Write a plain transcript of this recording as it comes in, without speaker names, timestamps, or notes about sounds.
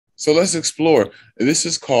So let's explore. This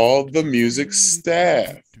is called the music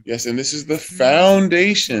staff. Yes, and this is the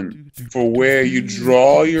foundation for where you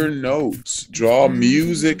draw your notes, draw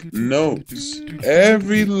music notes.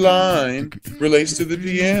 Every line relates to the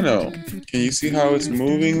piano. Can you see how it's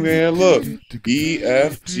moving there? Look, E,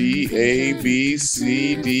 F, G, A, B,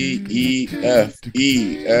 C, D, E, F,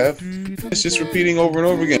 E, F. It's just repeating over and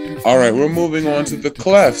over again. All right, we're moving on to the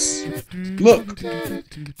clefs. Look,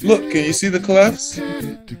 can you see the clefs?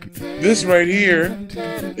 This right here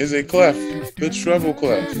is a clef, the treble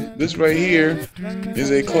clef. This right here is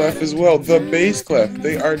a clef as well, the bass clef.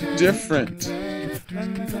 They are different.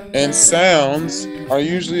 And sounds are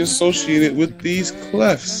usually associated with these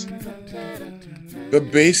clefs. The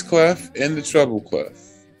bass clef and the treble clef.